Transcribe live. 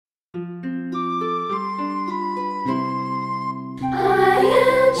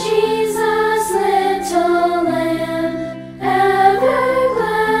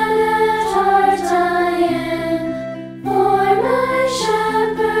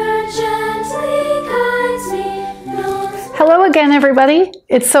again, everybody.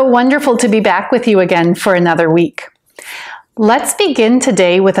 It's so wonderful to be back with you again for another week. Let's begin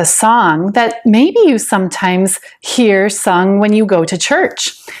today with a song that maybe you sometimes hear sung when you go to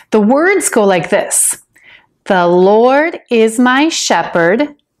church. The words go like this. The Lord is my shepherd.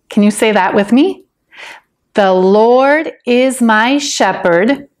 Can you say that with me? The Lord is my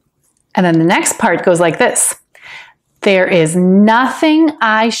shepherd. And then the next part goes like this. There is nothing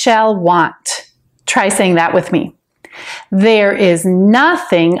I shall want. Try saying that with me. There is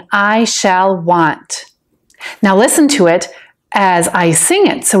nothing I shall want. Now listen to it as I sing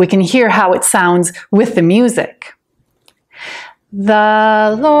it so we can hear how it sounds with the music.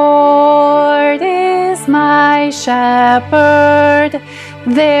 The Lord is my shepherd.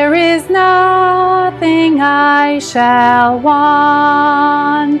 There is nothing I shall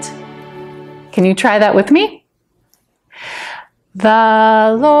want. Can you try that with me?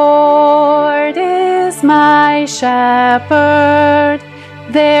 The Lord is my shepherd.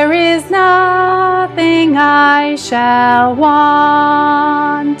 There is nothing I shall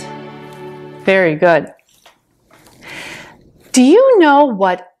want. Very good. Do you know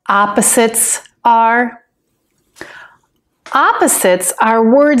what opposites are? Opposites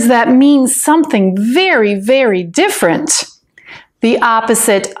are words that mean something very, very different. The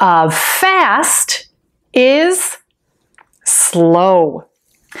opposite of fast is slow.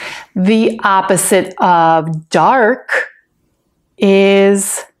 The opposite of dark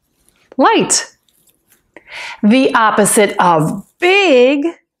is light. The opposite of big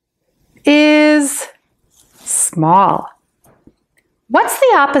is small. What's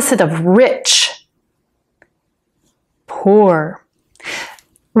the opposite of rich? Poor.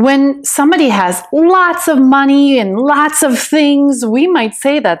 When somebody has lots of money and lots of things, we might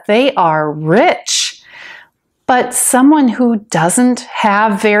say that they are rich. But someone who doesn't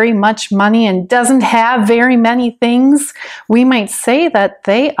have very much money and doesn't have very many things, we might say that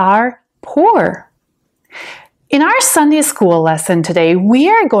they are poor. In our Sunday school lesson today, we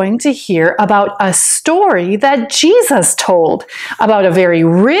are going to hear about a story that Jesus told about a very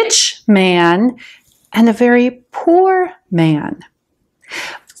rich man and a very poor man.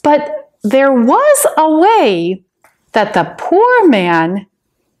 But there was a way that the poor man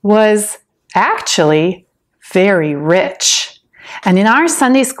was actually very rich. And in our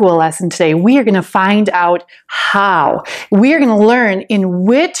Sunday school lesson today, we are going to find out how. We are going to learn in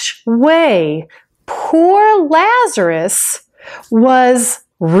which way poor Lazarus was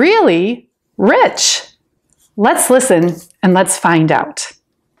really rich. Let's listen and let's find out.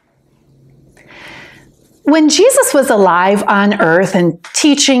 When Jesus was alive on earth and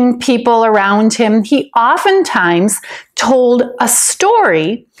teaching people around him, he oftentimes told a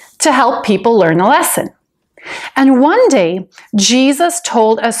story to help people learn a lesson. And one day, Jesus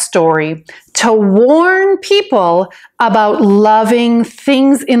told a story to warn people about loving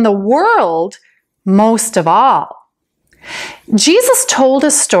things in the world most of all. Jesus told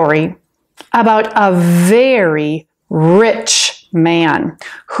a story about a very rich man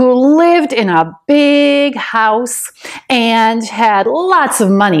who lived in a big house and had lots of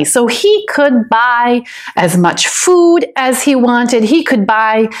money. So he could buy as much food as he wanted. He could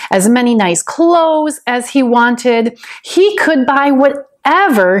buy as many nice clothes as he wanted. He could buy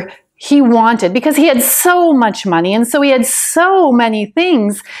whatever he wanted because he had so much money and so he had so many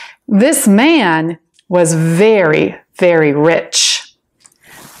things. This man was very, very rich.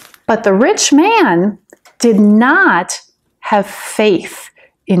 But the rich man did not have faith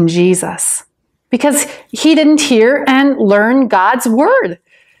in Jesus because he didn't hear and learn God's word.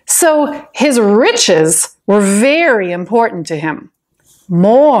 So his riches were very important to him,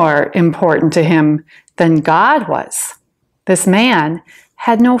 more important to him than God was. This man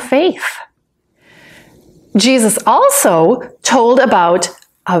had no faith. Jesus also told about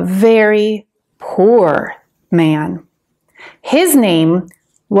a very poor man. His name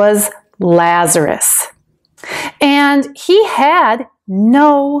was Lazarus. And he had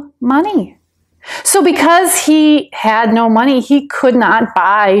no money. So because he had no money, he could not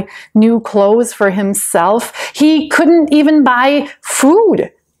buy new clothes for himself. He couldn't even buy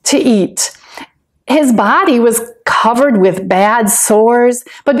food to eat. His body was covered with bad sores,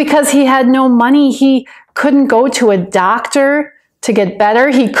 but because he had no money, he couldn't go to a doctor to get better.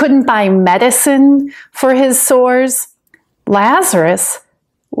 He couldn't buy medicine for his sores. Lazarus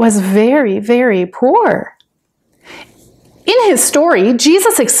was very, very poor. In his story,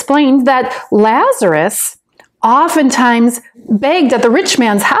 Jesus explained that Lazarus oftentimes begged at the rich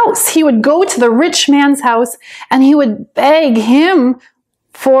man's house. He would go to the rich man's house and he would beg him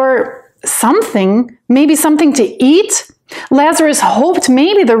for something, maybe something to eat. Lazarus hoped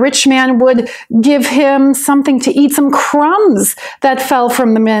maybe the rich man would give him something to eat, some crumbs that fell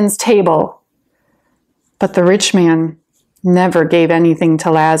from the men's table. But the rich man never gave anything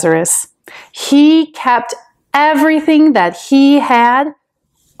to Lazarus. He kept everything that he had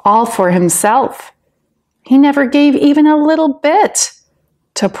all for himself. He never gave even a little bit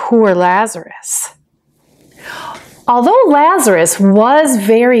to poor Lazarus. Although Lazarus was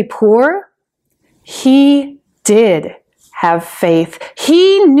very poor, he did have faith.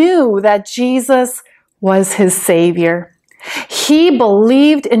 He knew that Jesus was his Savior. He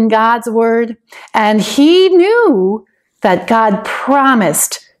believed in God's word, and he knew that God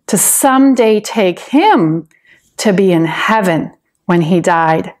promised to someday take him to be in heaven when he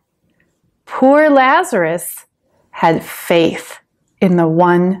died. Poor Lazarus had faith in the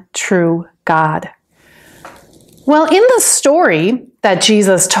one true God. Well, in the story that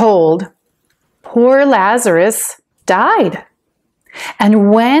Jesus told, poor Lazarus died.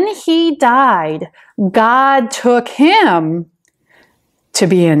 And when he died, God took him to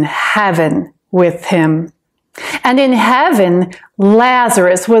be in heaven with him. And in heaven,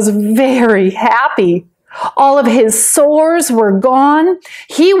 Lazarus was very happy. All of his sores were gone.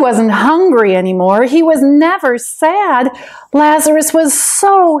 He wasn't hungry anymore. He was never sad. Lazarus was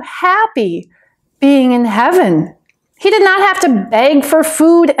so happy being in heaven. He did not have to beg for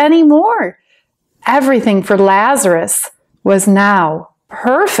food anymore. Everything for Lazarus was now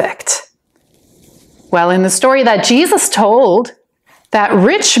perfect. Well, in the story that Jesus told, that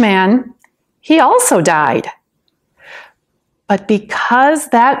rich man, he also died. But because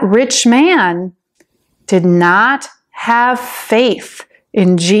that rich man did not have faith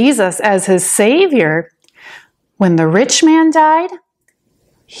in Jesus as his Savior, when the rich man died,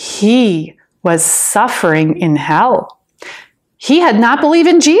 he was suffering in hell. He had not believed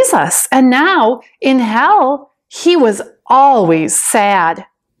in Jesus, and now in hell, he was always sad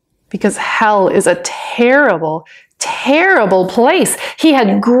because hell is a terrible, terrible place. He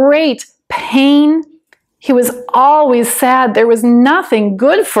had great pain. He was always sad. There was nothing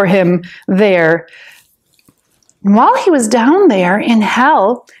good for him there. And while he was down there in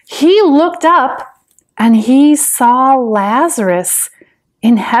hell, he looked up and he saw Lazarus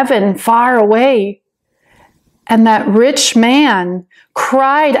in heaven far away. And that rich man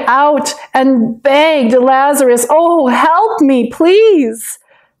cried out and begged Lazarus, "Oh, help me, please."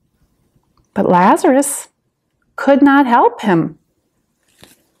 But Lazarus could not help him.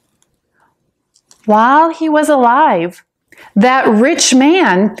 While he was alive, that rich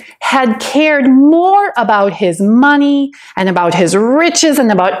man had cared more about his money and about his riches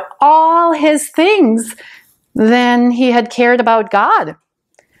and about all his things than he had cared about God.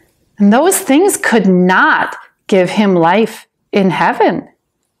 And those things could not give him life in heaven.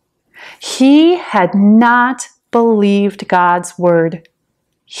 He had not believed God's word.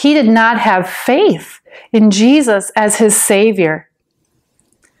 He did not have faith in Jesus as his Savior.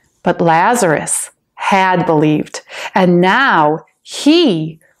 But Lazarus had believed, and now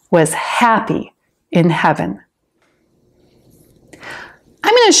he was happy in heaven.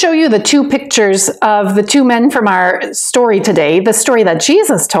 I'm going to show you the two pictures of the two men from our story today, the story that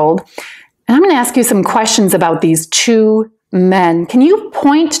Jesus told. And I'm going to ask you some questions about these two men. Can you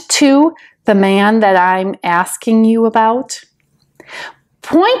point to the man that I'm asking you about?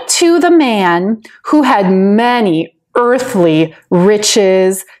 Point to the man who had many earthly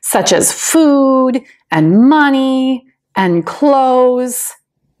riches, such as food and money and clothes.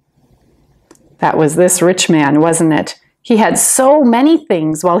 That was this rich man, wasn't it? He had so many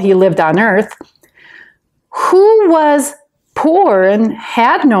things while he lived on earth. Who was poor and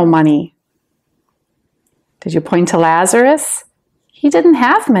had no money? Did you point to Lazarus? He didn't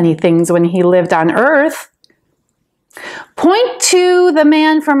have many things when he lived on earth. Point to the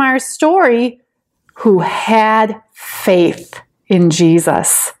man from our story who had faith in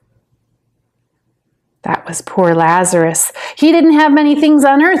Jesus. That was poor Lazarus. He didn't have many things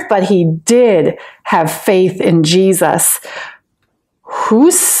on earth, but he did have faith in Jesus.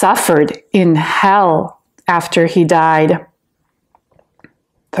 Who suffered in hell after he died?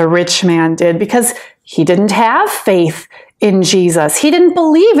 The rich man did, because he didn't have faith in Jesus. He didn't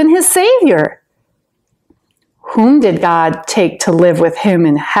believe in his Savior. Whom did God take to live with him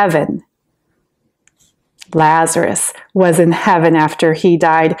in heaven? Lazarus was in heaven after he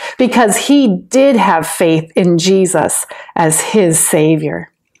died because he did have faith in Jesus as his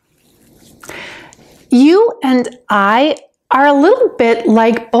Savior. You and I are a little bit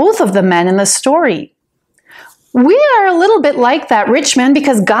like both of the men in the story. We are a little bit like that rich man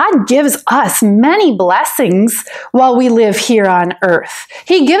because God gives us many blessings while we live here on earth.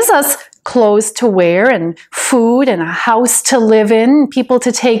 He gives us clothes to wear and food and a house to live in, people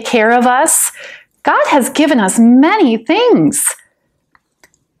to take care of us. God has given us many things.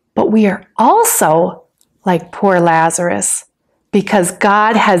 But we are also like poor Lazarus because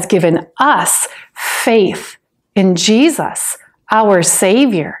God has given us faith in Jesus, our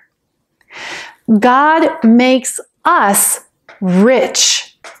Savior. God makes us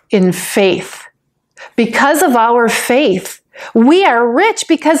rich in faith. Because of our faith, we are rich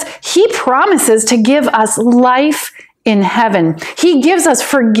because He promises to give us life in heaven. He gives us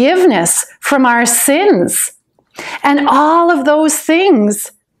forgiveness from our sins. And all of those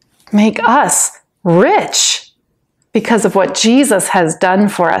things make us rich because of what Jesus has done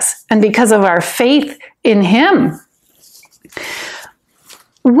for us and because of our faith in Him.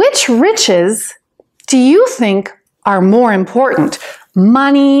 Which riches do you think are more important?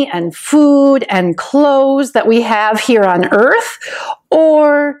 Money and food and clothes that we have here on earth,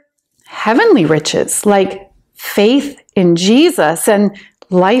 or heavenly riches like faith in Jesus and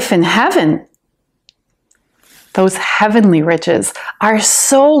life in heaven? Those heavenly riches are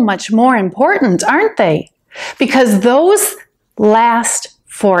so much more important, aren't they? Because those last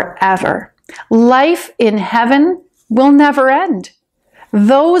forever. Life in heaven will never end.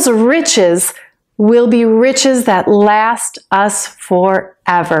 Those riches will be riches that last us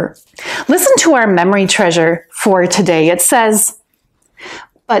forever. Listen to our memory treasure for today. It says,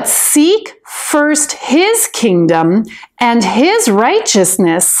 "But seek first His kingdom and His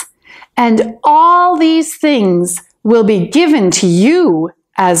righteousness, and all these things will be given to you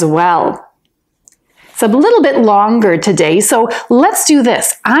as well." It's a little bit longer today, so let's do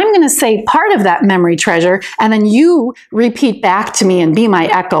this. I'm going to say part of that memory treasure, and then you repeat back to me and be my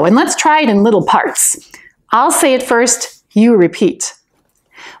echo. And let's try it in little parts. I'll say it first, you repeat.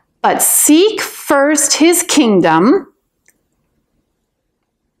 "But seek first His kingdom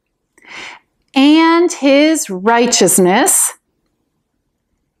and His righteousness,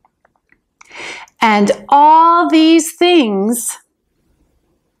 and all these things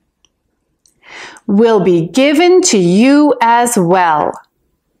will be given to you as well."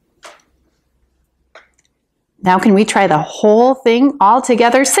 Now can we try the whole thing all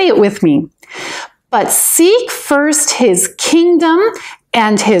together? Say it with me. "But seek first His kingdom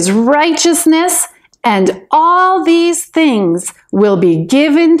and His righteousness, and all these things will be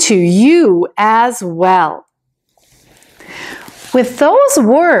given to you as well." With those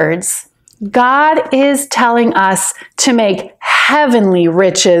words, God is telling us to make heavenly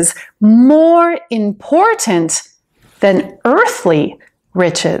riches more important than earthly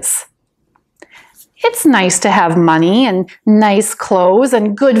riches. It's nice to have money and nice clothes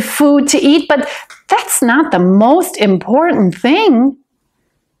and good food to eat, but that's not the most important thing.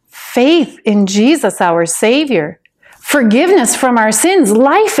 Faith in Jesus, our Savior, forgiveness from our sins,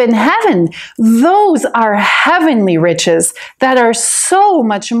 life in heaven, those are heavenly riches that are so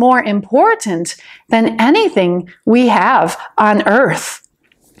much more important than anything we have on earth.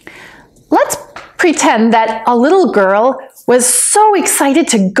 Let's pretend that a little girl was so excited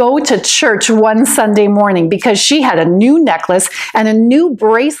to go to church one Sunday morning because she had a new necklace and a new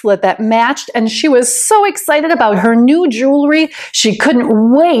bracelet that matched, and she was so excited about her new jewelry, she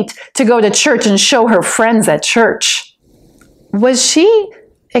couldn't wait to go to church and show her friends at church. Was she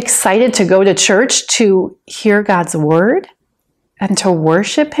excited to go to church to hear God's word and to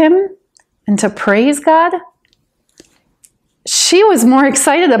worship Him and to praise God? She was more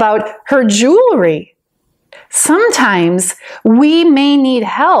excited about her jewelry. Sometimes we may need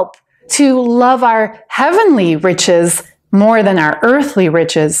help to love our heavenly riches more than our earthly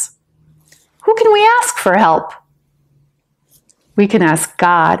riches. Who can we ask for help? We can ask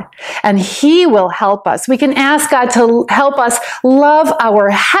God, and He will help us. We can ask God to help us love our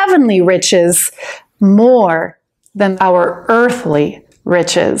heavenly riches more than our earthly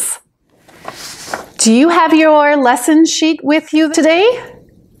riches. Do you have your lesson sheet with you today?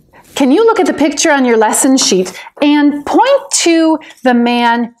 Can you look at the picture on your lesson sheet and point to the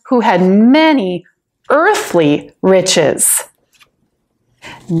man who had many earthly riches?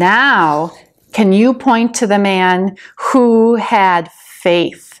 Now, can you point to the man who had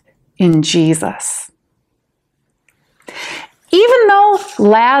faith in Jesus? Even though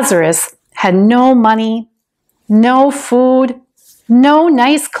Lazarus had no money, no food, no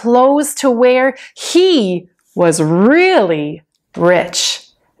nice clothes to wear, he was really rich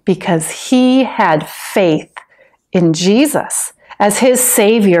because he had faith in Jesus as his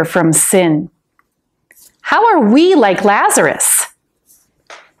Savior from sin. How are we like Lazarus?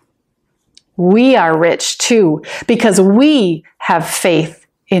 We are rich too because we have faith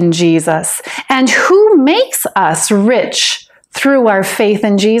in Jesus. And who makes us rich through our faith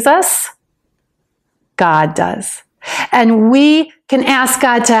in Jesus? God does. And we can ask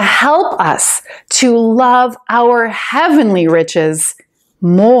God to help us to love our heavenly riches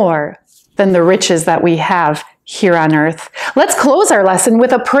more than the riches that we have here on earth. Let's close our lesson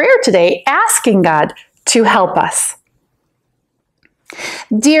with a prayer today, asking God to help us.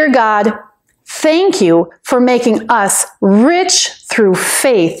 Dear God, thank you for making us rich through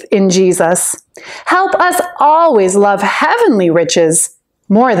faith in Jesus. Help us always love heavenly riches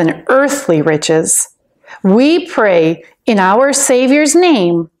more than earthly riches. We pray in our Savior's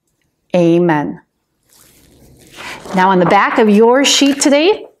name. Amen. Now on the back of your sheet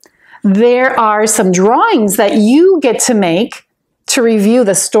today, there are some drawings that you get to make to review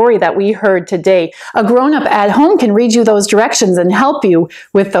the story that we heard today. A grown-up at home can read you those directions and help you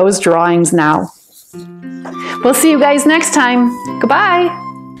with those drawings now. We'll see you guys next time. Goodbye.